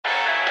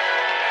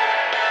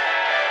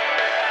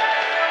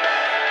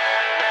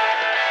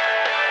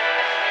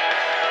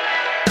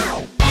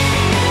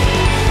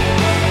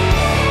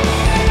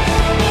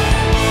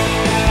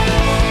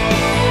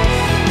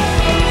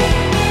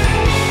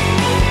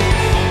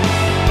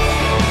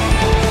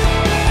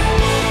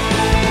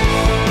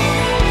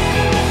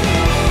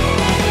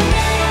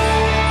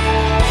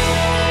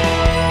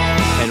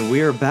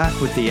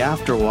with the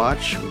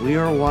Afterwatch. We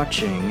are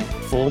watching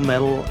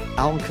Fullmetal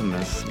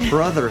Alchemist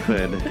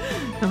Brotherhood.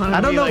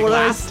 I don't know what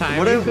last time.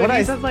 What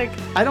I said, like,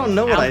 I don't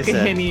know what I said.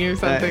 Alchemy or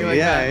something like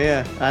that.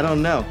 Yeah. I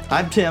don't know.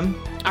 I'm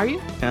Tim. Are you?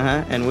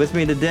 And with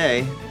me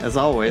today, as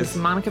always, it's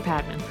Monica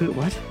Padman. Who?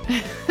 What?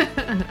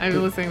 I've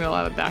been listening to a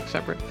lot of Dak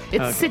Shepard.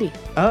 It's okay. City.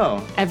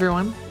 Oh.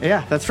 Everyone.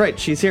 Yeah, that's right.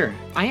 She's here.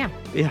 I am.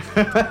 Yeah.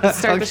 Let's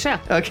start the show.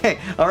 Okay.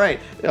 All right.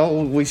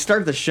 Oh, we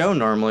start the show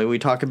normally. We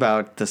talk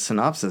about the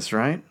synopsis,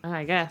 right?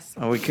 I guess.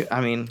 Oh,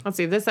 let's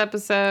see. This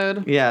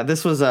episode. Yeah,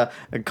 this was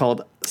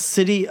called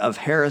City of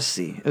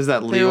Heresy. Is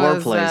that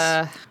Lior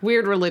place?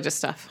 Weird religious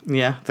stuff.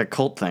 Yeah, the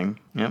cult thing.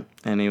 Yep.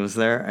 And he was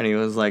there, and he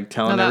was like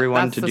telling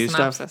everyone to do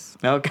synopsis.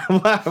 stuff. Okay.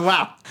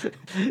 Wow.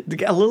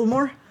 A little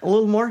more?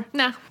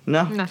 No.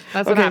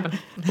 That's what happened.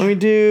 Let me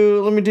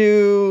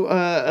do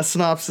a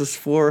synopsis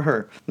for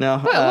her. No.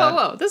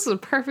 Whoa! This is a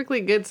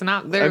perftly good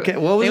synopsis. Okay.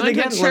 What was it again?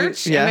 They went to a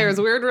church, and there was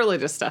weird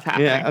religious stuff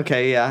happening. Yeah.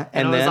 Okay. Yeah.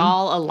 And it was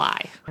all a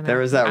lie. There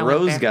was that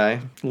Rose guy,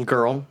 little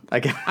girl. I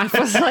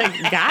was like,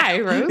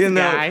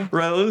 guy.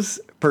 Rose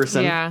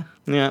person. Yeah.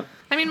 Yeah.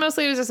 I mean,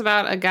 mostly it was just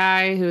about a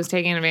guy who was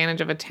taking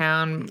advantage of a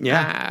town.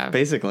 Yeah,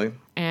 basically.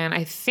 And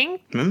I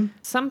think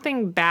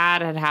something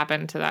bad had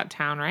happened to that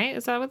town, right?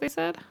 Is that what they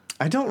said?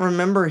 I don't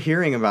remember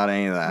hearing about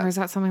any of that. Or is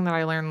that something that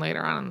I learned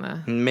later on in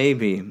the...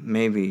 Maybe.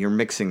 You're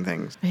mixing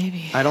things.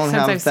 Maybe. Since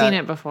I've seen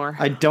it before.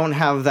 I don't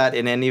have that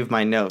in any of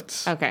my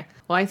notes. Okay.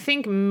 Well, I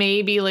think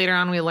maybe later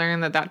on we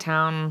learned that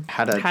town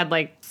had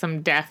like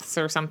some deaths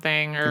or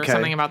something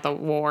something about the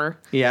war.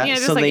 Yeah,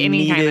 just so like they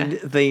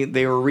needed...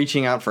 They were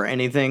reaching out for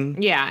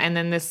anything. Yeah, and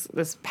then this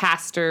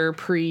pastor,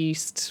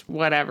 priest,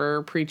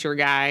 whatever, preacher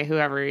guy,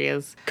 whoever he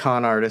is.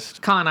 Con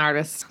artist,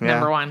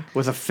 number one.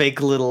 With a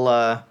fake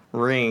little...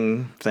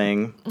 ring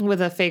thing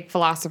with a fake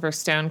philosopher's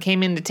stone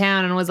came into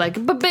town and was like,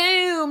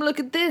 boom,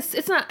 look at this,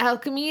 it's not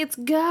alchemy, it's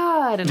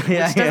God. And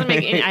which doesn't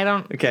make any...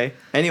 Okay,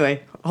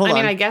 anyway, hold on. I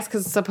mean, I guess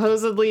because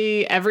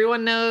supposedly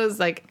everyone knows,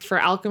 like, for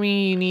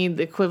alchemy you need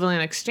the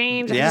equivalent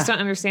exchange. I just don't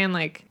understand,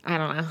 like, I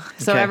don't know.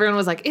 So everyone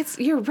was like,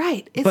 you're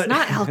right, it's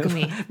not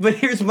alchemy. But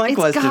here's my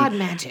question. It's God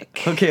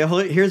magic. Okay,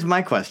 here's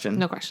my question.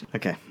 No question.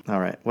 Okay, all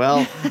right.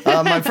 Well,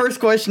 my first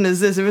question is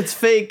this: if it's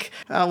fake,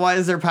 why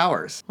is there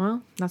powers?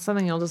 Well, that's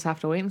something you'll just have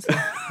to wait and see.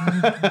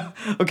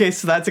 Okay,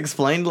 so that's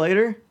explained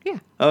later? Yeah.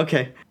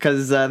 Okay,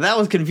 because that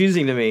was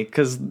confusing to me,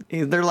 because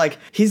they're like,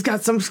 he's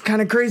got some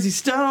kind of crazy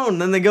stone,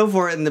 then they go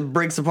for it and it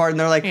breaks apart, and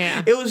they're like,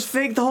 it was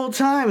fake the whole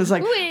time. It's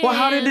like, well,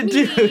 how did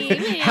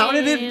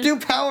it do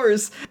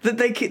powers that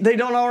they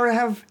don't already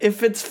have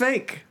if it's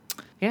fake?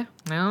 Yeah,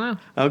 I don't know.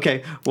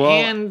 Okay, well...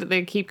 And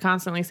they keep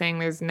constantly saying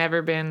there's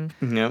never been...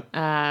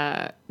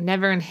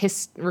 never in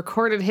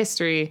recorded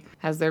history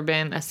has there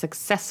been a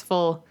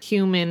successful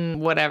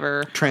human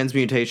whatever...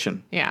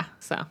 transmutation. Yeah,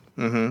 so...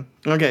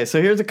 Okay, so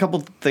here's a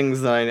couple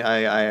things that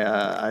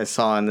I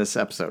saw in this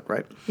episode,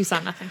 right? You saw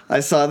nothing.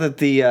 I saw that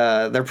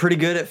they're pretty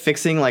good at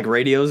fixing, like,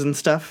 radios and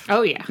stuff.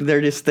 Oh, yeah.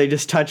 They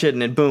just touch it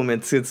and then boom,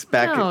 it's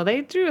back. No,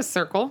 they drew a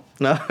circle.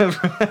 No.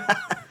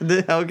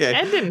 Okay.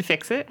 Ed didn't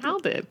fix it. Al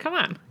did. Come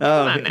on.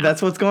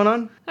 That's what's going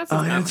on?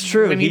 That's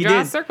true. When you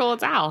draw a circle,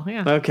 it's Al.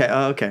 Yeah. Okay.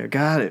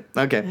 Got it.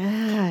 Okay.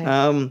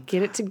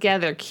 Get it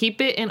together. Keep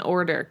it in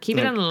order. Keep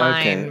it in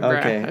line,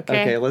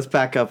 Okay, let's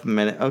back up a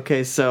minute.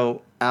 Okay,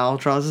 so Al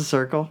draws a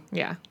circle.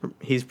 Yeah.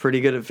 He's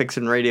pretty good at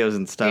fixing radios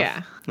and stuff.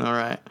 Yeah. All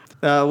right.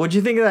 What'd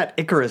you think of that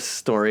Icarus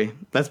story?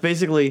 That's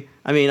basically,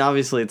 I mean,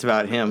 obviously it's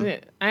about him.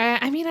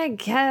 I mean, I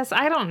guess.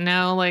 I don't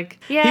know. Like,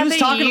 yeah, he was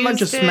talking a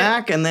bunch of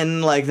smack, and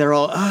then, like, they're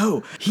all,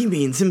 oh, he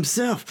means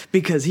himself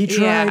because he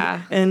tried.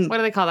 Yeah. And what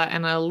do they call that?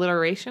 An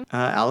alliteration?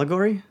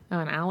 Allegory? Oh,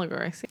 an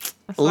allegory. See,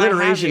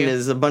 alliteration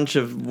is a bunch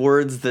of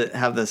words that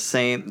have the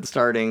same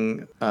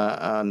starting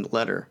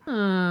letter.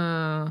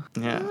 Oh.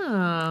 Yeah.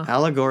 Oh.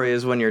 Allegory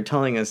is when you're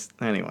telling us...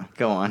 Anyway,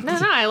 go on. No,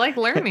 I like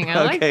learning.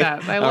 I like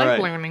that. I like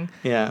learning.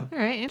 Yeah. All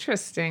right,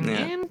 interesting.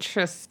 Yeah.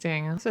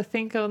 Interesting. I'll have to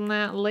think on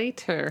that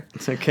later.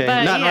 It's okay.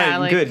 But, not right.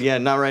 Like, good. Yeah,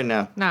 not right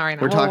now. Not right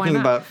now. We're talking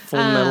about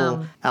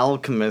Fullmetal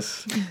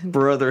Alchemist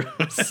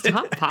Brotherhood.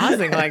 Stop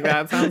pausing like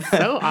that. It sounds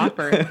so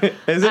awkward.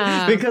 Is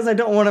it? Because I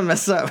don't want to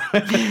mess up.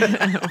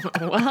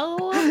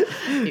 Well,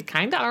 you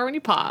kind of are when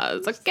you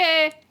pause.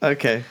 Okay.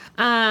 Okay.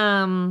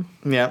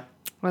 Yeah.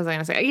 What was I going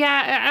to say?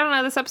 Yeah, I don't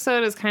know. This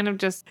episode is kind of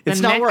just...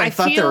 It's not where I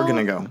thought they were going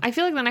to go. I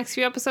feel like the next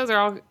few episodes are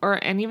all...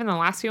 and even the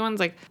last few ones,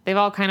 like, they've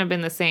all kind of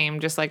been the same.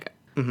 Just like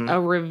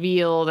a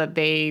reveal that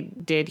they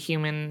did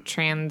human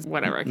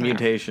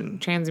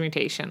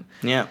transmutation.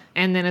 Yeah.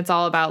 And then it's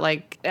all about,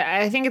 like,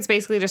 I think it's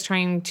basically just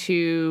trying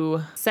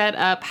to set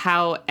up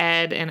how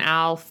Ed and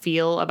Al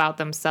feel about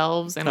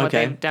themselves and what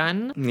they've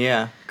done.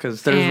 Yeah,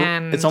 because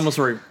it's almost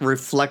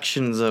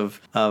reflections of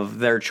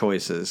their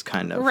choices,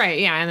 kind of. Right,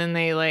 yeah, and then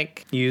they,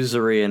 like...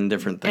 usury and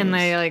different things. And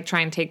they, like, try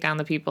and take down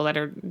the people that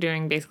are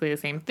doing basically the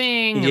same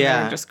thing. And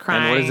they're just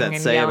crying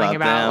and, yelling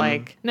about them?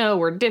 Like, no,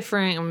 we're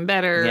different and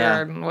better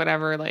and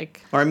whatever. or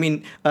like. Or I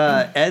mean,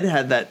 Ed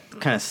had that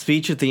kind of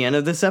speech at the end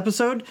of this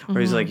episode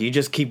where he's like, "You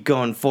just keep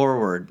going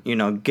forward,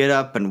 get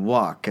up and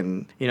walk,"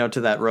 and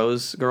to that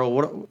Rose girl,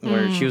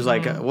 where she was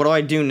like, "What do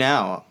I do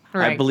now?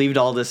 Right. I believed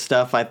all this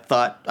stuff. I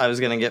thought I was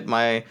going to get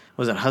my,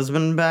 was it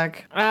husband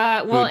back?"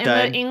 Well, in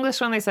the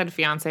English one they said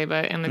fiance,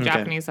 but in the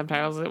Japanese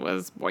subtitles it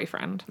was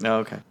boyfriend. Oh,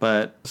 okay.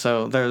 But,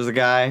 so there's a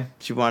guy,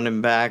 she wanted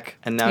him back,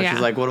 and now she's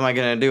like, what am I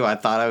going to do? I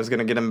thought I was going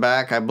to get him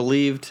back. I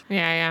believed.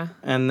 Yeah.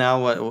 And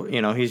now what,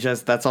 he's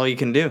just, that's all you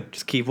can do.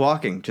 Just keep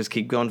walking. Just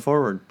keep going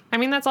forward.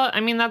 That's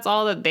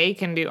all that they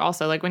can do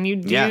also. Like when you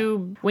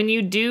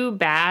do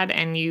bad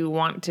and you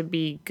want to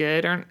be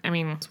good, or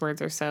these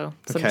words are so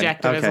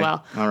subjective as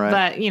well. All right.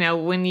 But,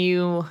 when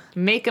you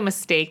make a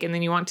mistake and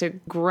then you want to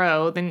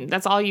grow, then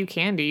that's all you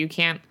can do. You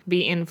can't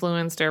be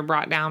influenced or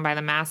brought down by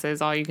the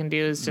masses. All you can do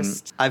is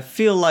just... I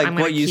feel like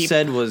what you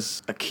said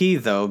was a key,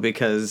 though,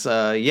 because,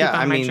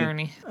 my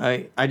journey.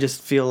 I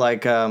just feel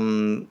like,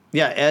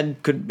 Ed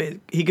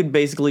could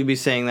basically be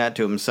saying that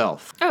to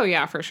himself. Oh,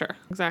 yeah, for sure.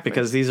 Exactly.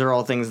 Because these are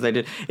all things they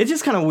did. It's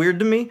just kind of weird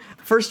to me.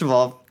 First of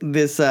all,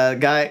 this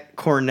guy,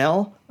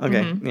 Cornell...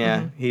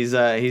 Okay, he's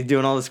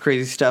doing all this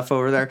crazy stuff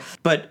over there.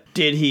 But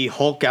did he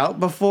Hulk out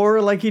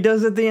before like he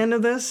does at the end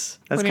of this?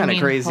 That's kind of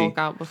crazy. Hulk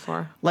out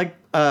before? Like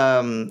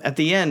at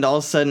the end, all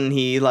of a sudden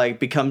he like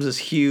becomes this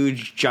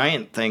huge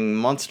giant thing,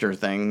 monster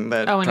thing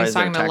that tries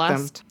to attack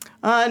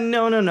them.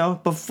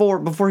 No.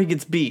 Before he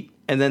gets beat.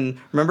 And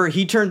then remember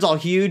he turns all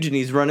huge and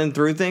he's running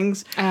through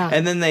things.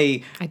 And then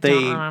I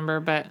don't remember,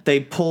 but they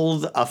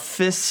pulled a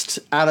fist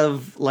out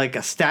of like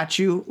a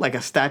statue. Like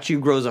a statue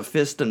grows a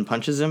fist and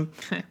punches him.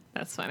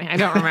 That's funny. I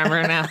don't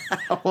remember now.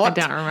 What?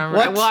 I don't remember.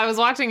 What? Well, I was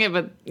watching it,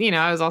 but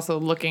I was also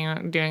watching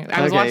it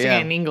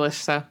in English,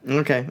 so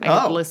okay.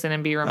 I could listen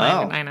and be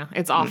reminded. I know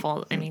it's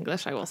awful in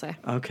English, I will say.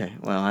 Okay.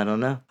 Well, I don't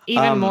know.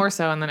 Even more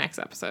so in the next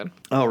episode.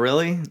 Oh,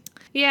 really?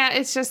 Yeah,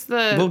 it's just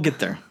the... We'll get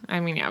there.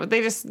 But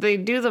they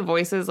do the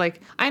voices.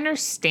 Like, I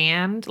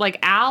understand. Like,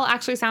 Al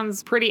actually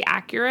sounds pretty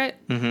accurate.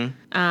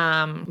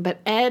 Mm-hmm. But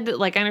Ed,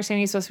 like, I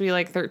understand he's supposed to be,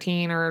 like,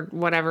 13 or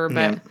whatever,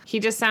 but he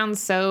just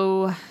sounds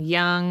so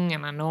young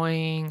and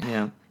annoying.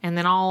 Yeah. And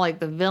then all, like,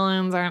 the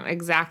villains aren't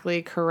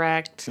exactly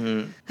correct.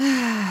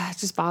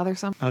 It's just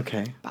bothersome.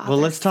 Okay. Well,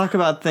 let's talk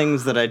about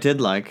things that I did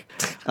like.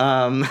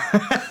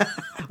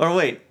 Or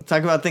wait,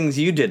 talk about things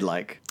you did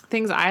like.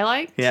 Things I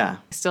like? Yeah.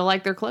 I still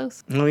like their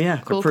clothes. Oh,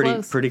 yeah. Cool They're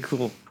clothes. pretty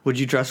cool. Would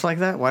you dress like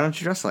that? Why don't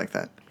you dress like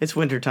that? It's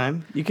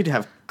wintertime. You could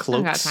have cloaks.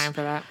 I don't got time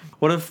for that.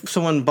 What if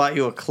someone bought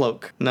you a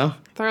cloak? No?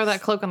 Throw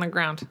that cloak on the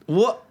ground.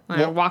 What?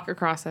 And walk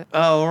across it.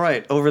 Oh,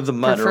 right. Over the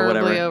mud or whatever.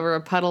 Preferably over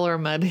a puddle or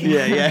mud.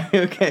 Yeah.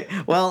 Okay.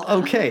 Well,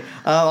 okay.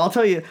 I'll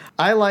tell you,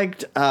 I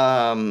liked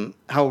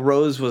how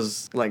Rose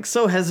was, like,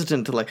 so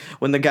hesitant to, like,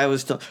 when the guy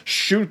was to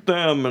shoot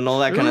them and all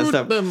that kind of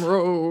stuff. Shoot them,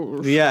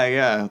 Rose.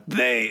 Yeah.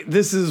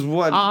 This is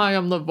what... I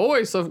am the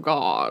voice of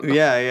God.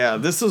 Yeah.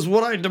 This is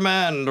what I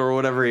demand, or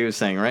whatever he was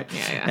saying, right?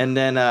 Yeah. And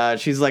then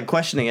she's, like,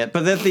 questioning it.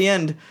 But at the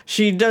end,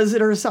 she does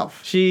it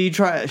herself. She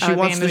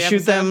wants to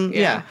shoot them.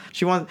 Yeah.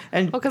 She wants...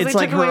 And it's,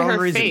 like, her own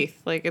reason. Faith.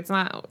 Like, it's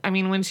not...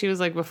 when she was,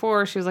 like,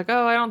 before, she was like,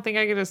 oh, I don't think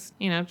I could just,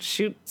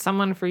 shoot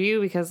someone for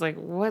you because, like,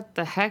 what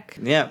the heck?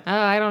 Yeah. Oh,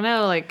 I don't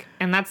know. Like,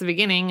 and that's the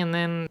beginning, and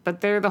then... But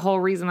they're the whole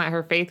reason that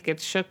her faith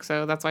gets shook,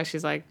 so that's why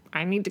she's like,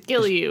 I need to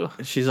kill you.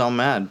 She's all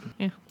mad.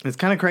 Yeah. It's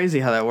kind of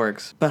crazy how that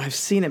works. But I've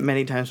seen it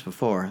many times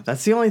before.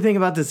 That's the only thing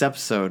about this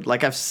episode.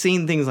 Like, I've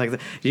seen things like that.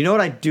 You know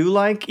what I do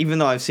like, even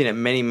though I've seen it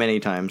many, many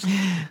times,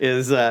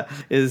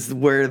 is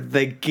where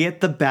they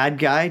get the bad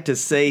guy to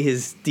say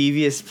his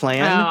devious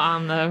plan. Oh,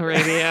 on the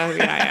radio.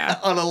 Yeah.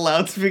 On a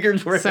loudspeaker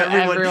where so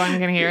everyone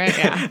can hear it,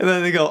 yeah. And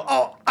then they go,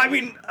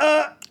 and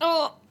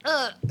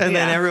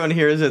then everyone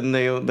hears it and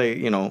they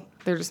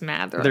they're just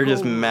mad. They're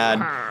just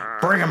mad.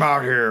 Bring him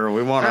out here.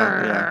 We want to.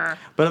 Yeah.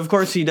 But of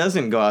course he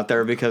doesn't go out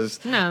there because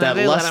that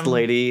lust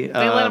lady.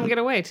 They let him get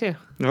away too.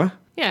 What?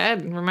 Yeah,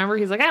 Ed, remember?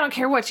 He's like, I don't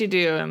care what you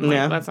do, and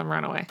lets him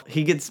run away.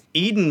 He gets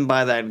eaten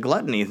by that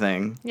gluttony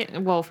thing. Yeah,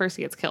 well, first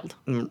he gets killed.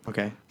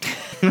 Okay.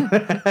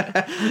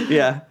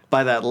 Yeah,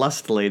 by that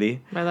lust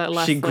lady.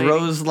 She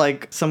grows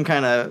like some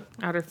kind of...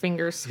 out her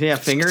fingers. Yeah,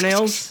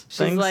 fingernails.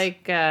 She's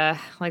like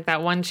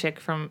that one chick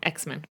from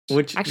X-Men.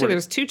 Actually,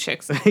 there's two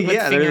chicks with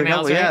yeah, there's a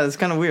couple. Right? Yeah, it's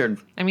kind of weird.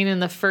 In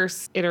the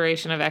first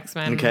iteration of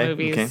X-Men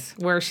movies,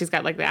 where she's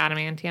got like the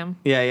adamantium.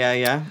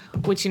 Yeah.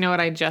 Which, you know what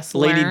I just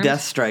Lady learned?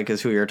 Deathstrike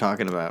is who you're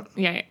talking about.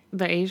 Yeah,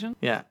 the Asian?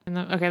 Yeah.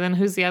 Okay, then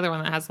who's the other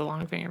one that has the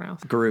long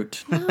fingernails?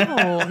 Groot.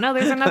 No,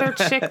 there's another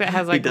chick that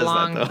has like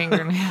long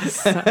fingernails.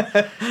 So.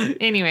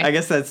 Anyway. I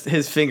guess that's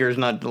his fingers,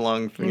 not the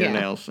long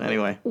fingernails. Yeah.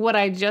 Anyway.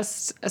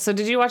 So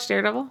did you watch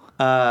Daredevil?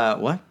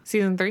 What?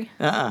 Season 3?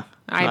 I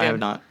have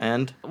not.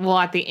 And? Well,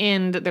 at the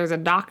end, there's a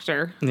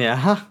doctor.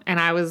 Yeah. And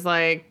I was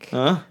like,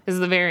 this is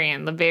the very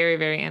end, the very,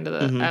 very end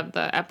of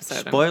the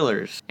episode.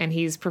 Spoilers. And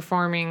he's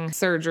performing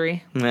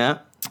surgery. Yeah.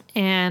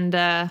 And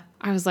I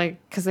was like,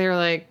 because they were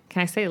like,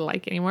 can I say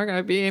like anymore? Can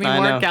I be any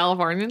more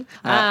Californian?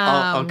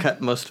 I'll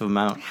cut most of them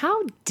out.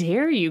 How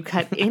dare you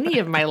cut any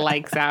of my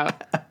likes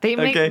out?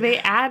 They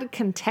add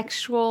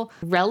contextual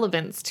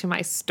relevance to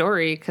my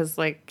story because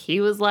like he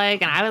was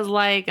like and I was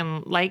like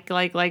and like.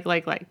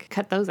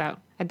 Cut those out.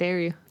 I dare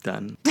you.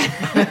 Done.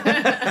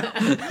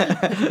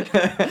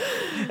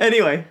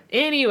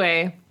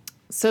 Anyway.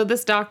 So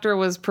this doctor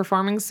was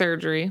performing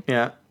surgery.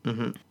 Yeah.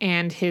 Mm-hmm.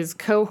 And his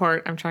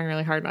cohort, I'm trying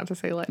really hard not to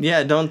say like.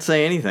 Yeah, don't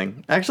say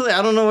anything. Actually,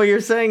 I don't know what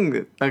you're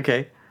saying.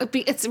 Okay.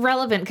 It's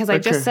relevant because I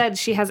just said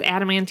she has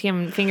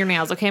adamantium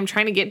fingernails. Okay, I'm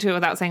trying to get to it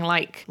without saying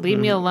like. Leave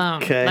me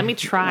alone. Okay. Let me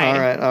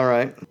try. All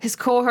right. His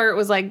cohort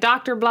was like,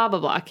 Dr. blah, blah,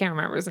 blah. I can't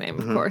remember his name,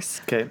 of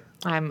course. Okay.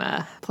 I'm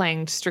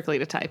playing strictly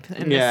to type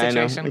in this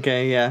situation. I know.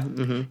 Okay, yeah.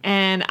 Mm-hmm.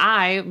 And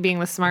I, being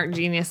the smart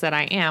genius that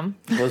I am,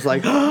 was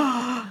like,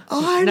 oh,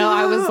 I know. No,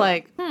 I was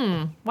like,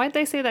 why'd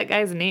they say that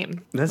guy's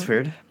name? That's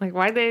weird. Like,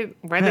 why'd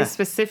they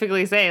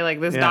specifically say, like,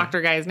 this doctor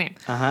guy's name?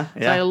 Uh-huh,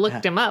 So I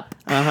looked him up.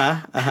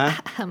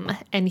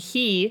 And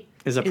he...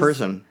 Is a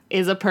person.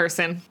 Is a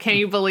person. Can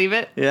you believe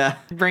it? Yeah.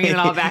 Bringing it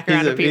all back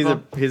around to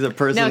people. He's a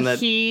person that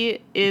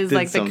he is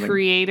like the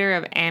creator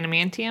of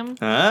adamantium.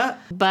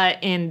 But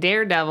in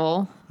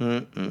Daredevil,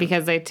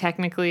 because they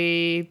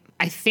technically...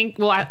 I think,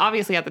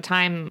 obviously at the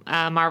time,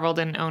 Marvel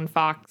didn't own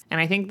Fox. And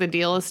I think the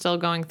deal is still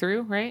going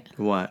through, right?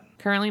 What?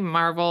 Currently,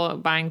 Marvel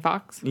buying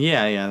Fox.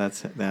 Yeah,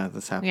 that's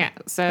happening. Yeah,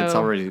 so it's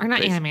already or not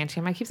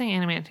adamantium. I keep saying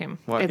adamantium.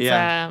 What?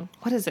 It's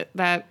what is it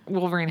that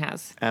Wolverine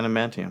has?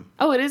 Adamantium.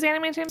 Oh, it is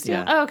adamantium steel.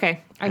 Yeah. Oh,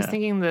 okay. I was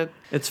thinking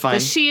it's fine. The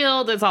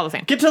shield. It's all the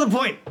same. Get to the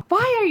point.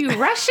 Why are you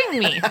rushing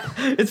me?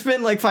 It's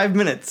been like 5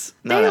 minutes.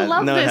 They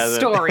love this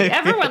story.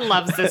 Everyone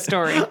loves this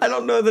story. I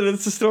don't know that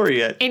it's a story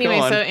yet. Anyway,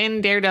 so in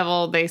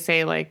Daredevil, they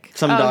say like,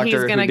 some doctor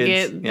he's gonna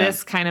get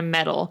this kind of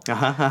metal,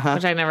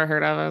 which I never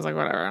heard of. I was like,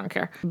 whatever, I don't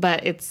care.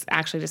 But it's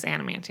actually just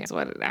adamantium. That's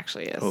what it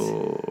actually is.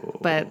 Oh.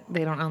 But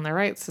they don't own the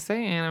rights to say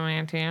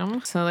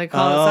adamantium, so they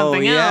call it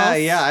something else.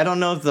 Yeah. I don't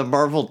know if the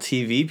Marvel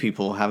TV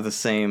people have the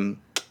same.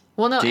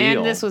 Well, no, deal.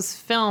 And this was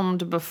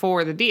filmed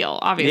before the deal,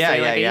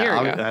 obviously, a year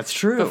ago. That's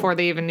true. Before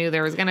they even knew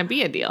there was going to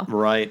be a deal.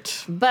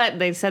 Right. But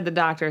they said the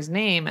doctor's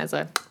name as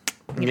a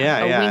winky,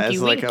 it's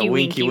like a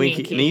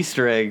winky. An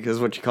Easter egg is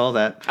what you call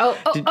that.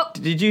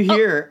 Did you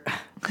hear...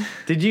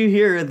 Did you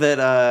hear that...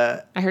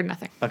 I heard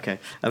nothing. Okay.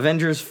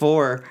 Avengers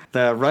 4,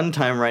 the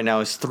runtime right now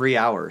is 3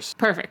 hours.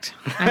 Perfect.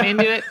 I'm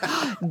into it.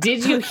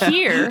 Did you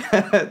hear...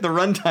 The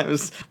runtime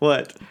is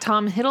what?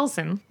 Tom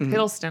Hiddleston.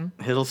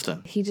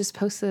 He just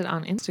posted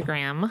on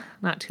Instagram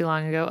not too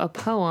long ago a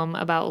poem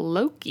about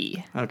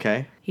Loki.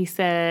 Okay. He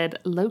said,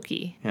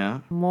 Loki.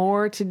 Yeah.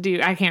 More to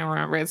do. I can't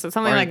remember. It's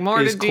something like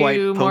more to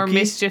do, more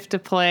mischief to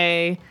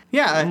play.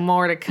 Yeah.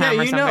 More to come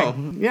or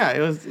something. Yeah,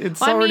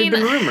 it's already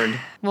been rumored.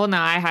 Well, no,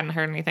 I hadn't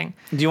heard anything.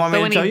 Do you want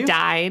me to tell you? But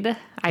when he died,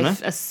 I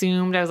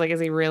assumed, I was like,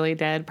 is he really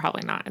dead?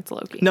 Probably not. It's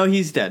Loki. No,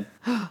 he's dead.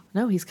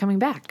 No, he's coming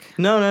back.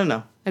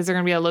 No. Is there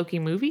going to be a Loki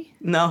movie?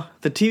 No,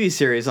 the TV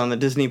series on the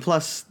Disney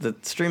Plus, the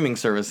streaming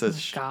service that's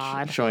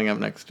showing up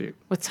next week.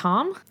 With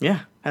Tom?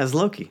 Yeah, as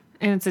Loki.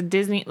 And it's a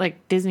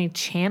Disney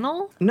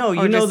Channel? No,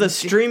 you know the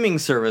streaming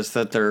service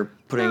that they're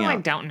putting out. I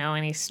don't know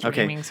any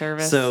streaming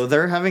service. So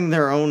they're having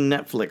their own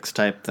Netflix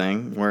type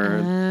thing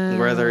where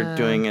they're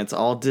doing it's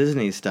all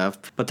Disney stuff,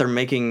 but they're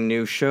making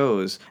new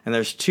shows. And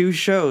there's two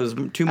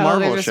Marvel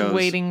they're just shows.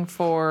 Waiting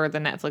for the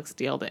Netflix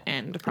deal to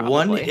end, probably.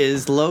 One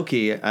is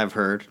Loki, I've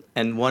heard,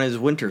 and one is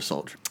Winter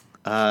Soldier.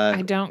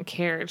 I don't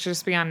care. It should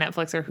just be on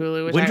Netflix or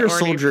Hulu, which Winter I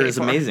already Soldier paid is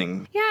for.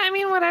 Amazing. Yeah, I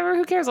mean, whatever.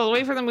 Who cares? I'll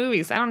wait for the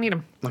movies. I don't need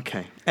them.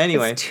 Okay.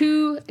 Anyway. It's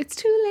too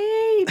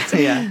late.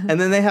 Yeah.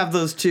 And then they have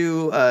those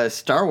two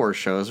Star Wars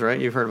shows, right?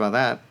 You've heard about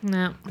that.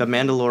 No. The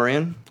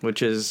Mandalorian,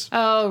 which is...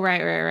 Oh, right.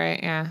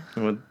 Yeah.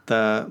 With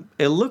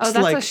it looks like...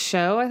 Oh, that's a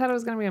show? I thought it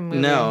was going to be a movie.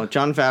 No.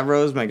 Jon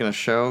Favreau is making a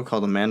show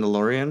called The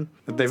Mandalorian.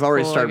 They've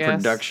already started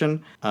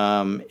production.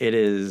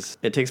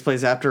 It takes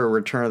place after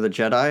Return of the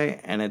Jedi,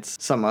 and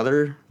it's some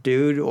other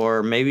dude,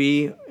 or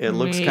maybe it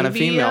looks kind of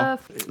female.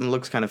 It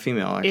looks kind of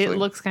female, actually. It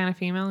looks kind of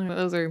female?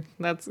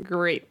 That's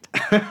great.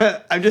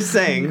 I'm just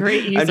saying.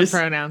 Great use of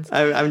pronouns.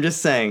 I'm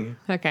just saying.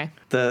 Okay.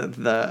 The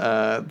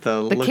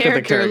look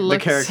character of the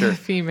looks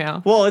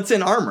female. Well, it's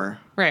in armor.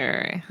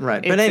 Right.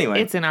 But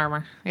anyway. It's in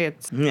armor.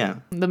 It's the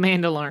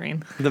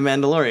Mandalorian. The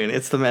Mandalorian.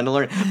 It's the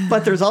Mandalorian.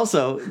 But there's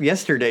also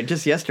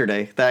just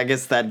yesterday, I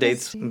guess that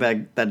date's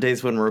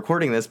when we're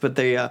recording this, but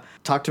they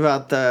talked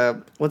about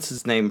what's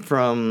his name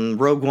from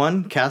Rogue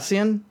One,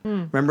 Cassian.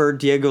 Remember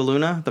Diego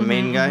Luna, the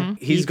main guy?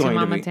 He's going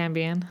to be...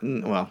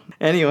 Tambien. Well,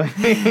 anyway.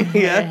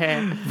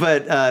 Yeah.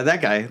 But that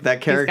guy,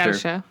 that character.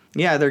 He's got a show?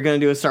 Yeah, they're going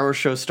to do a Star Wars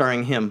show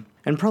starring him.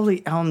 And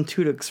probably Alan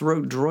Tudyk's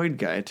Rogue Droid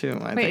guy, too.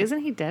 I think.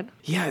 Isn't he dead?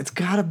 Yeah, it's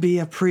gotta be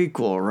a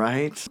prequel,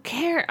 right?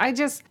 Care.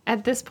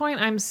 At this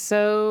point, I'm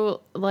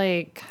so,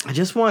 like... I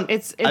just want...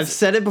 It's I've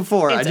said it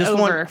before. It's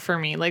over for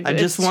me. Like, I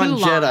just want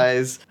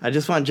Jedis. I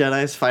just want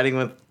Jedis fighting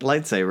with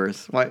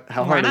lightsabers.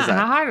 How hard is that?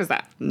 How hard is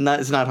that?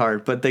 It's not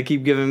hard, but they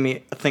keep giving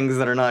me things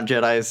that are not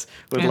Jedis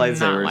with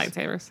lightsabers.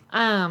 Not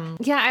lightsabers.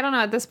 Yeah, I don't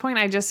know. At this point,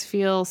 I just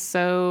feel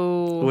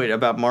so... Wait,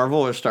 about Marvel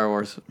or Star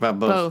Wars? About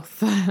both?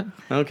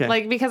 Both. Okay.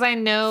 Like, because I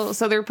know...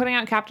 So they're putting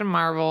out Captain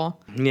Marvel.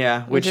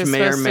 Yeah, which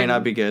may or may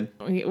not be good.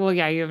 Well,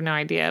 yeah, you have no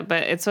idea.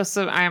 But it's supposed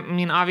to... I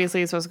mean,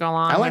 obviously, it's supposed to go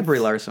along I like Brie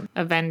Larson.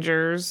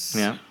 Avengers.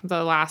 Yeah.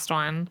 The last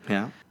one.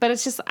 Yeah. But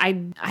it's just... I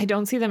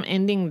don't see them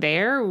ending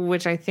there,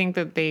 which I think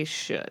that they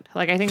should.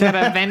 Like, I think that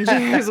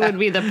Avengers would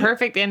be the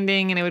perfect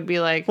ending, and it would be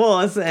like... Well,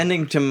 that's the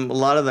ending to a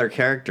lot of their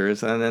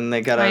characters, and then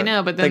they gotta... I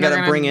know, but then they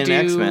gotta bring in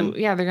X-Men.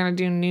 Yeah, they're gonna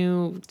do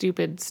new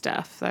stupid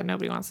stuff that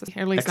nobody wants to see.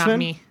 Or at least X-Men? not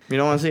me. You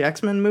don't want to see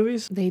X-Men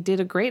movies? They did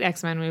a great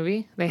X-Men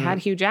movie. They had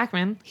Hugh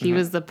Jackman. He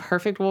was the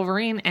perfect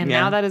Wolverine, and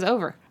now that is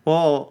over.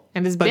 Well,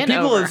 and it's but been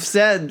people over. have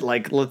said,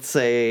 like, let's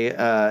say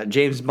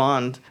James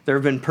Bond, there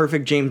have been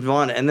perfect James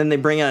Bond, and then they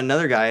bring out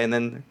another guy, and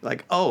then,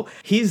 like, oh,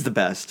 he's the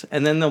best.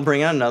 And then they'll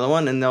bring out another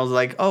one, and they'll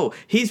like, oh,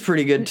 he's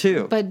pretty good,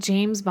 too. But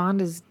James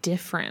Bond is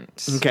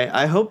different. Okay,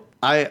 I hope...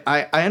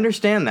 I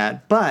understand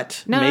that,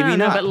 but maybe not.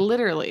 No, but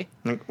literally.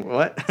 Like,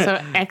 what?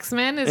 So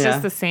X-Men is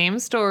just the same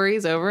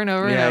stories over and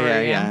over and over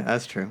again. Yeah,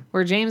 that's true.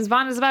 Where James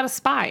Bond is about a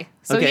spy.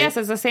 So yes,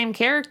 it's the same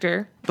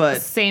character,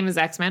 but same as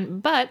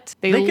X-Men, but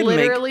they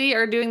literally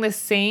are doing the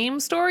same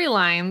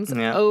storylines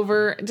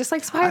over, just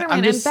like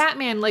Spider-Man and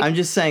Batman. Like, I'm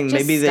just saying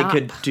maybe they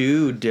could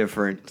do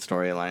different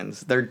storylines.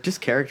 They're just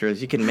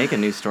characters. You can make a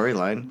new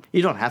storyline.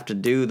 You don't have to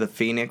do the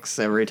Phoenix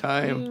every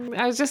time.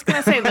 I was just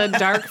gonna say the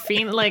Dark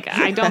Phoenix. Like,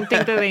 I don't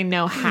think that they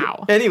know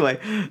how. Anyway,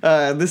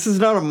 this is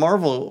not a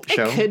Marvel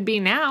show. It could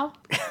be now.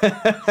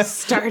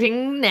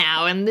 Starting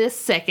now in this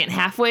second,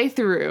 halfway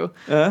through.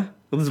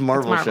 This is a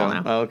Marvel show.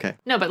 Now. Oh, okay.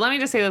 No, but let me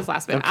just say this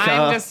last bit. Okay.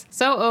 I'm just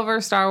so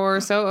over Star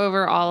Wars, so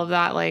over all of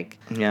that. Like,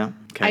 yeah.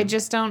 Okay. I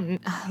just don't,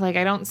 like,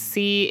 I don't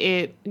see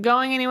it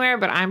going anywhere,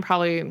 but I'm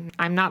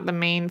not the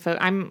main,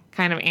 I'm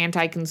kind of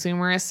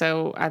anti-consumerist,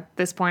 so at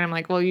this point I'm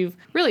like, well, you've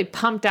really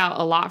pumped out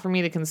a lot for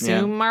me to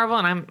consume Marvel,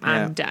 and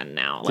I'm done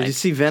now. Did you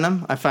see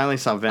Venom? I finally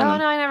saw Venom. Oh,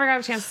 no, I never got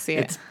a chance to see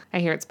it. I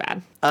hear it's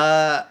bad.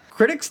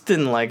 Critics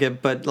didn't like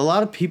it, but a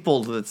lot of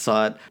people that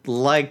saw it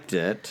liked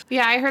it.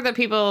 Yeah, I heard that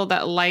people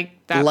that like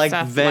that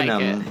stuff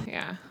Venom. like it.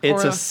 Yeah.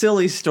 It's a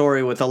silly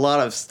story with a lot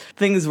of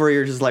things where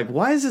you're just like,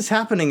 why is this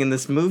happening in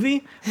this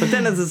movie? But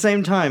then at the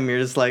same time, you're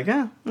just like,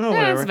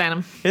 whatever.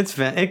 It's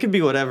Venom. It could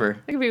be whatever.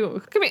 It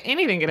could be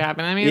anything could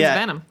happen. I mean, it's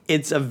Venom.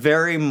 It's a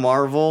very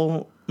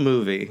Marvel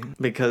movie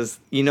because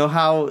you know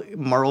how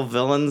Marvel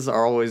villains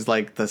are always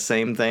like the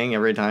same thing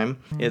every time?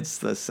 It's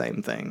the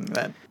same thing.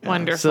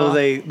 Wonderful. So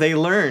they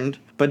learned,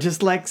 but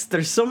just like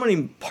there's so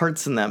many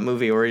parts in that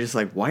movie where you're just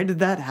like, why did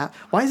that happen?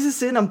 Why is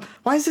this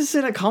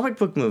in a comic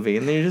book movie?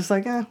 And then you're just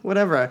like,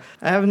 whatever.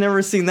 I have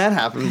never seen that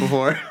happen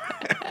before.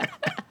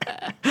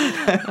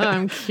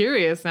 I'm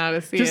curious now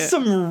to see just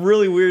some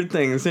really weird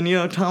things.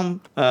 And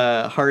Tom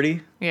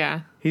Hardy.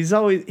 Yeah. He's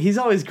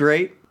always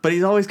great. But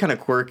he's always kind of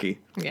quirky.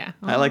 Yeah.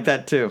 I like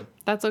that too.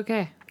 That's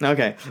okay.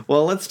 Okay.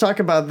 Well, let's talk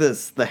about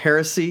this. The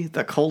Heresy,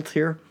 the cult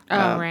here.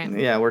 Oh, right.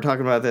 Yeah, we're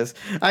talking about this.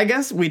 I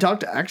guess we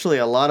talked actually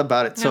a lot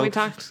about it. Yeah, we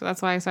talked.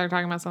 That's why I started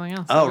talking about something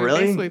else. Oh, really?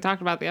 We basically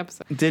talked about the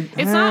episode.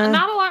 It's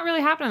not a lot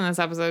really happened in this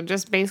episode.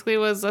 Just basically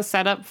was a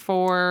setup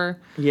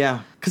for... Yeah.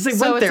 Because they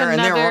went there and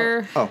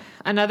they're all...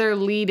 Another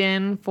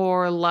lead-in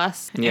for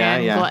lust and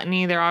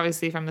gluttony. They're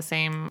obviously from the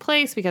same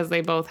place because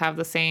they both have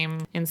the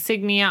same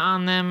insignia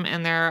on them,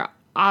 and they're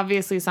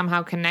obviously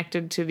somehow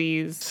connected to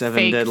these seven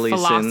fake deadly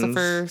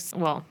philosophers.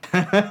 Sins. Well,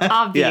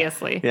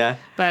 obviously. Yeah.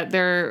 But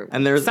they're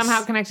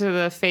somehow connected to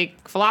the fake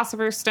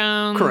philosopher's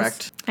stones.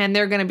 Correct. And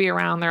they're going to be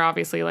around. They're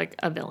obviously like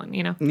a villain,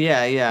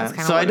 Yeah.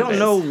 So I don't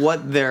know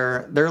what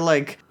they're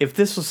like. If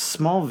this was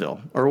Smallville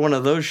or one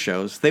of those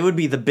shows, they would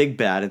be the big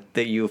bad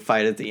that you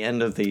fight at the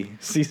end of the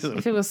season.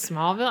 If it was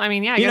Smallville, I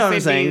mean, I you guess know what I'm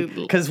saying?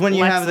 Because when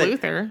you have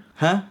Luthor.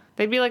 Huh?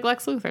 They'd be like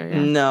Lex Luthor.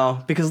 Yeah.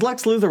 No, because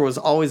Lex Luthor was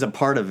always a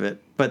part of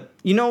it. But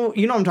you know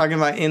what I'm talking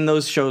about in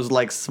those shows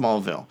like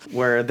Smallville,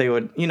 where they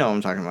would, what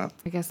I'm talking about.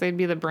 I guess they'd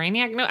be the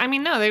Brainiac.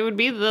 No, they would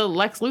be the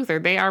Lex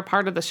Luthor. They are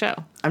part of the show.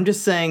 I'm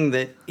just saying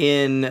that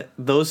in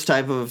those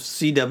type of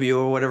CW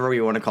or whatever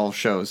you want to call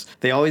shows,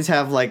 they always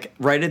have like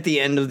right at the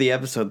end of the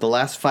episode, the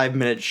last 5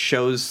 minutes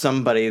shows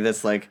somebody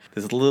that's like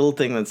this little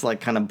thing that's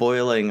like kind of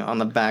boiling on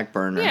the back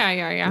burner. Yeah.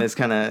 And it's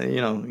kind of,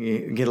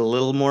 you get a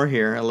little more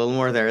here, a little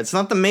more there. It's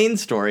not the main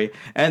story,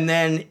 story, and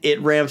then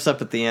it ramps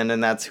up at the end,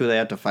 and that's who they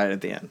have to fight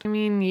at the end. I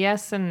mean,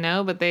 yes and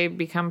no, but they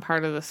become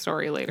part of the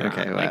story later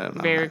on, like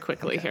very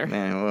quickly here.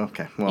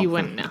 Well, you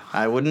wouldn't know.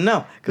 I wouldn't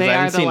know because I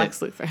haven't are the seen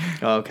Lex it.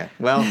 Luthor. Okay.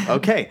 Well,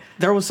 okay.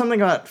 There was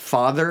something about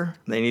Father.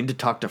 They need to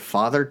talk to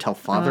Father. Tell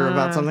Father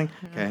about something.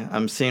 Okay.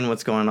 I'm seeing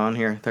what's going on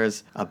here.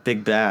 There's a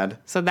big bad.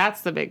 So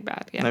that's the big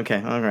bad. Yeah.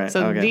 Okay. All right.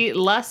 So okay. the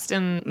lust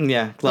and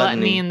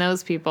gluttony and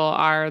those people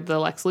are the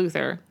Lex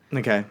Luthor.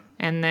 Okay.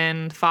 And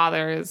then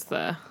Father is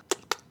the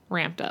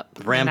ramped up.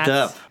 Ramped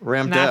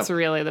That's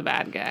really the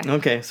bad guy.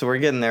 Okay, so we're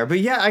getting there. But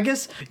yeah, I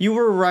guess you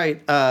were right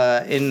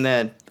in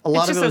that a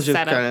lot of it was just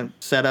kind of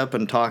set up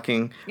and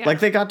talking. Yeah.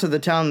 Like, they got to the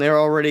town, they were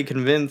already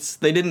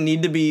convinced. They didn't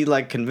need to be,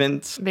 like,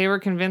 convinced. They were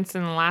convinced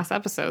in the last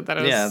episode that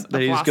it was a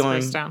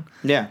philosopher's stone.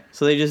 Yeah,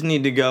 so they just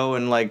need to go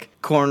and, like,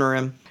 corner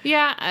him.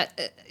 Yeah,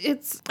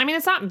 it's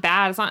not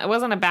bad. It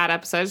wasn't a bad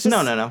episode. It's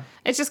just, No.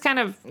 It's just kind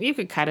of, you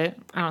could cut it.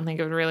 I don't think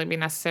it would really be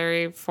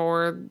necessary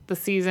for the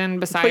season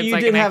besides, but you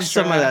did have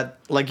some of that,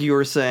 like you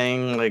were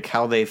saying, like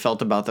how they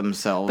felt about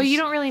themselves. But you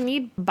don't really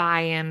need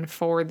buy-in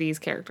for these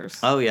characters.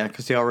 Oh, yeah,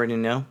 because you already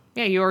know.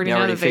 Yeah, you already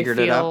know that they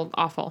feel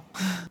awful.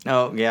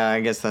 Oh, yeah,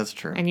 I guess that's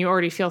true. And you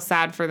already feel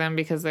sad for them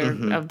because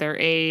they're of their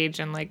age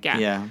and, like,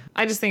 yeah.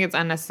 I just think it's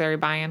unnecessary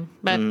buy-in.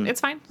 But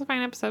it's fine. It's a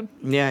fine episode.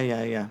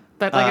 Yeah.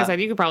 But like I said,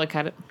 you could probably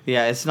cut it.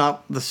 Yeah, it's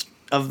not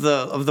of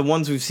the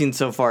ones we've seen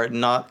so far,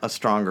 not a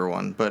stronger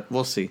one, but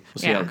we'll see.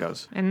 We'll see how it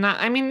goes. And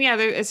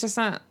it's just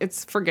not.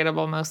 It's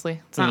forgettable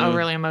mostly. It's not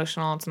overly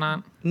emotional. It's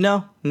not.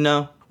 No,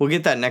 we'll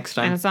get that next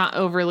time. And it's not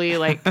overly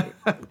like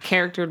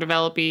character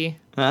developy.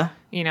 Huh?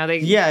 You know,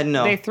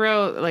 they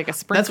throw like a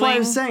sprinkling. That's why I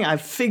was saying I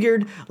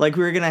figured like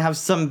we were gonna have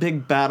some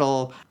big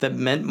battle that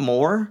meant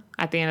more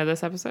at the end of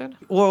this episode.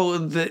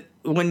 Well,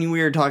 when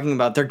we were talking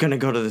about they're gonna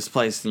go to this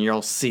place and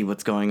you'll see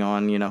what's going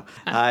on, you know,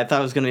 I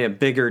thought it was gonna be a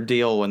bigger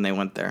deal when they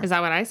went there. Is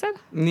that what I said?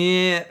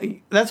 Yeah,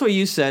 that's what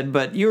you said,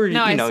 but you were.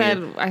 No, you know,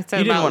 I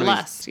said about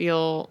lust.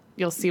 You'll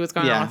see what's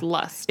going on with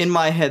lust. In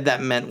my head,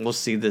 that meant we'll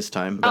see this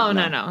time. But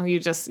no.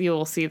 You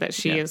will see that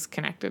she is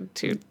connected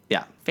to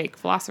fake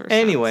philosophers.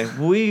 Anyway,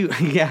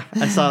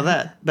 I saw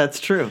that. That's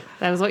true.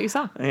 That is what you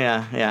saw.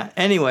 Yeah.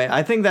 Anyway,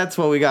 I think that's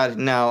what we got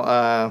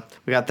now.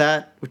 We got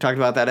that. We talked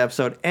about that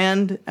episode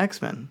and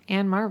X-Men.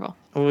 And Marvel.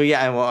 Well,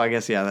 I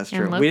guess, that's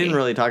true. We didn't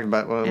really talk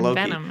about and Loki.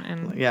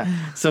 Venom.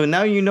 So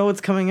now you know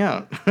what's coming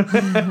out.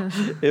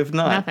 If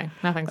not.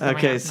 Nothing's coming out.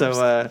 Okay,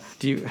 so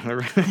do you...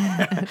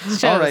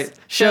 All right.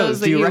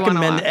 Shows. Do you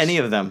recommend any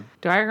of them?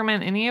 Do I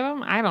recommend any of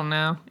them? I don't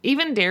know.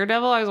 Even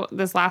Daredevil,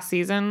 this last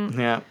season...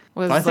 Yeah.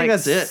 I think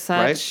that's it,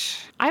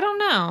 right? I don't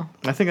know.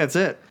 I think that's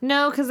it.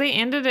 No, because they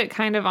ended it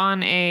kind of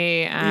on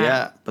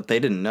a... but they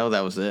didn't know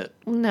that was it.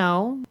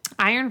 No.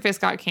 Iron Fist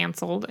got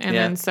canceled, and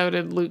then so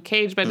did Luke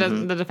Cage, but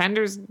the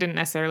Defenders didn't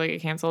necessarily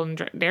get canceled,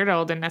 and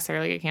Daredevil didn't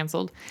necessarily get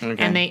canceled.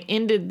 Okay. And they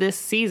ended this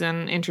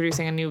season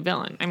introducing a new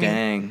villain. I mean,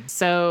 dang.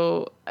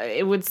 So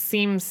it would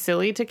seem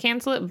silly to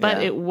cancel it,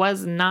 but it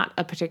was not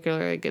a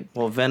particularly good...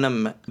 Well,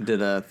 Venom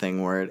did a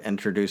thing where it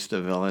introduced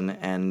a villain,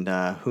 and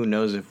who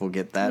knows if we'll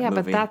get that movie.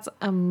 Yeah, but that's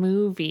a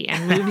movie,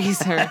 and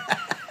movies are...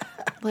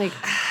 like,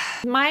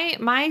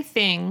 my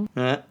thing...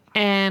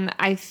 And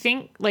I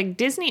think, like,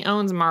 Disney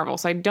owns Marvel,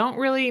 so I don't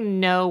really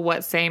know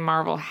what say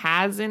Marvel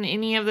has in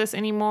any of this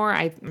anymore.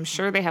 I'm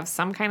sure they have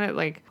some kind of,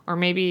 like, or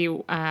maybe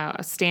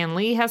Stan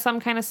Lee has some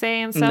kind of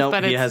say and stuff. Nope,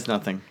 but he has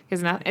nothing.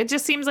 It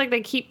just seems like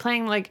they keep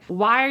playing, like,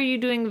 why are you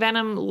doing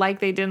Venom like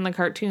they did in the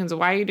cartoons?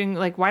 Why are you doing,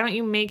 like, why don't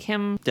you make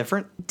him...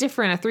 Different,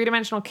 a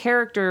three-dimensional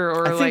character,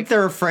 or, I think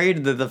they're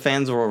afraid that the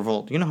fans will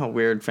revolt. You know how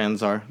weird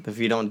fans are if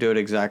you don't do it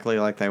exactly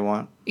like they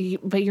want?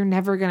 But you're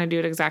never going to do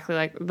it exactly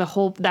like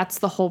that's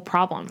the whole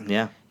problem.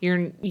 Yeah.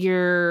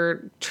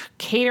 You're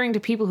catering to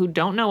people who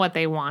don't know what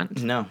they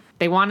want. No.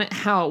 They want it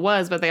how it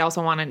was, but they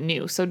also want it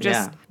new. So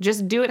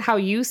just do it how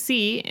you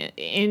see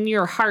in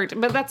your heart.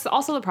 But that's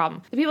also the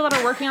problem. The people that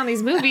are working on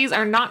these movies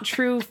are not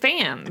true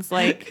fans.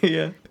 Like,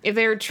 if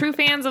they were true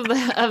fans of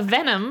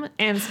Venom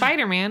and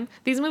Spider-Man,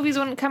 these movies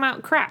wouldn't come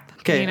out crap.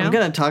 Okay, you know? I'm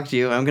going to talk to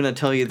you. I'm going to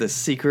tell you the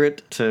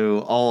secret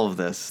to all of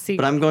this.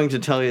 But I'm going to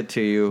tell it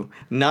to you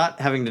not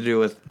having to do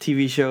with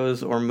TV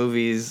shows or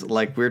movies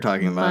like we're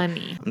talking about.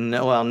 Money.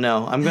 No,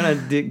 I'm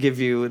going to give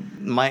you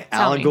my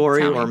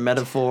allegory or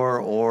metaphor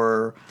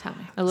or... Tell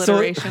me.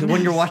 Alliteration. So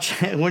when you're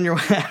watching when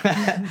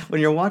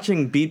you're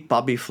watching Beat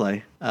Bobby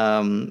Flay,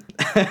 what?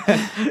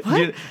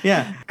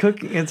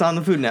 it's on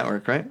the Food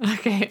Network, right?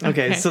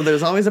 Okay. So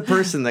there's always a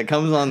person that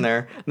comes on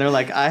there and they're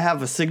like, I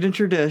have a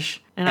signature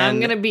dish. And I'm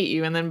going to beat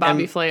you, and then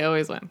Bobby Flay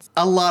always wins.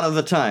 A lot of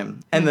the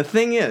time. And the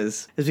thing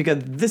is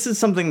because this is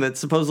something that's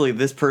supposedly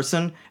this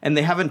person, and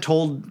they haven't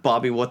told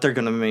Bobby what they're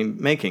going to be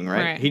making,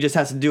 right? He just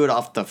has to do it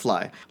off the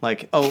fly.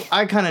 Like,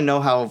 I kind of know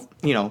how,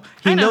 he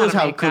knows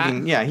how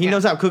cooking, he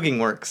knows how cooking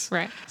works.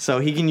 Right. So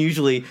he can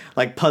usually,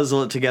 like,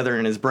 puzzle it together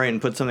in his brain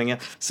and put something in.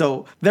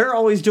 So they're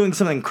always always doing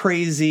something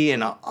crazy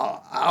and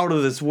out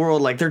of this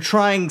world. Like they're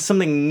trying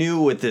something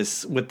new with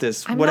this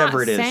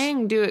whatever it is. I'm not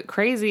saying do it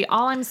crazy.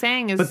 All I'm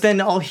saying is. But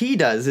then all he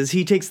does is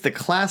he takes the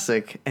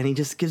classic and he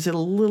just gives it a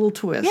little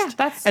twist.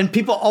 Yeah, and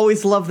people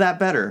always love that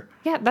better.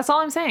 Yeah, that's all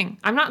I'm saying.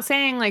 I'm not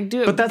saying like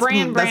do it but that's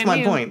brand my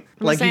new. point.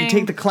 I'm like saying, you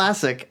take the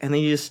classic and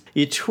then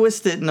you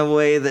twist it in a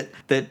way that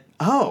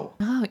Oh,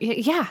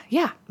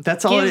 yeah.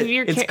 That's all it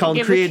is. It's called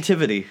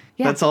creativity.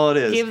 That's all it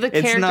is. Give the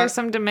character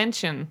some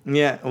dimension.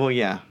 Yeah, well,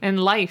 yeah.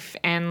 And life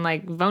and,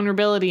 like,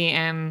 vulnerability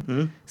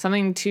and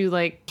something to,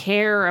 like,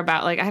 care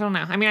about. Like, I don't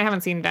know. I mean, I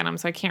haven't seen Venom,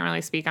 so I can't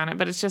really speak on it.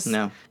 But it's just...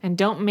 No. And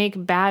don't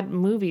make bad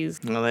movies.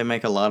 Well, they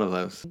make a lot of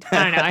those.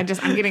 I don't know.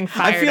 I'm getting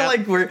fired up. I feel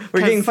like we're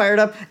getting fired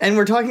up, and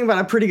we're talking about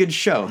a pretty good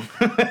show.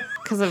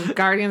 Because of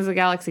Guardians of the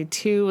Galaxy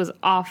 2 was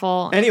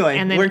awful. Anyway,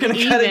 and then we're going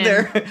to cut it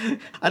there.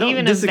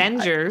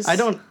 Avengers. I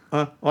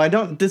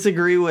don't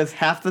disagree with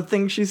half the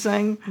things she's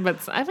saying.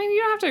 But, I mean,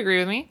 you don't have to agree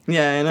with me.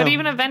 Yeah, I know. But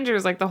even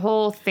Avengers, like the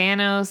whole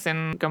Thanos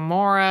and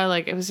Gamora,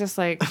 like it was just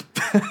like,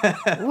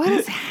 what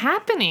is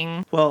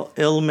happening? Well,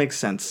 it'll make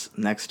sense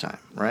next time,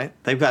 right?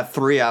 They've got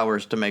 3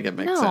 hours to make it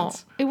make sense. No,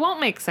 it won't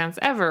make sense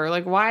ever.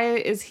 Like, why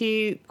is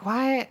he...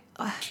 Why...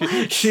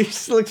 She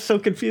looks so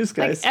confused,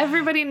 guys. Like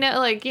everybody know,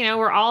 like, you know,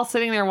 we're all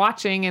sitting there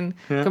watching, and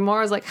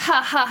Gamora's like,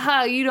 "Ha ha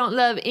ha! You don't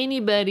love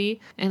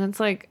anybody," and it's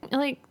like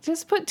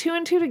just put 2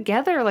 and 2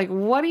 together. Like,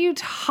 what are you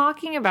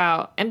talking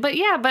about? But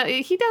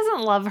he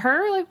doesn't love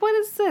her. Like, what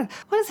is this?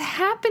 What is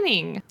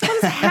happening?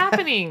 What is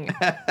happening?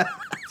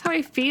 That's how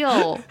I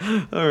feel.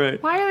 All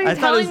right. Why are they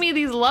telling me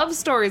these love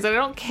stories that I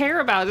don't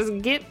care about?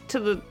 Just get to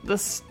the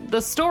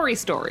story.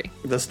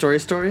 The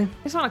story?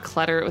 I just want to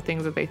clutter it with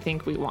things that they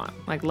think we want,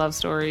 like love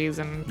stories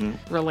and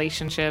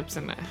relationships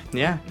and.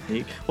 Yeah.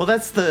 Well,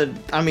 that's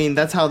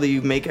how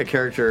you make a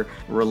character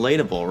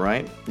relatable,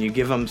 right? You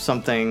give them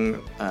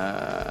something.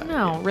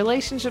 No,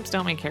 relationships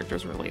don't make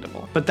characters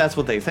relatable. But that's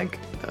what they think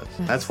it does.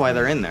 That's why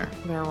they're in there.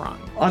 They're wrong.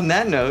 On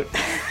that note.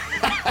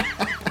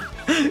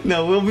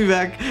 No, we'll be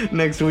back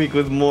next week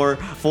with more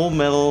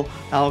Fullmetal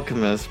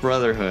Alchemist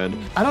Brotherhood.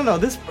 I don't know,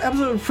 this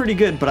episode was pretty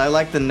good, but I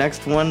like the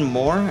next one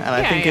more, and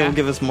I think it'll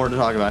give us more to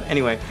talk about.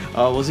 Anyway,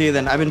 we'll see you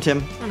then. I've been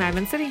Tim. And I've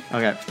been City.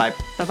 Okay, bye.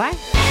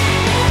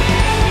 Bye-bye.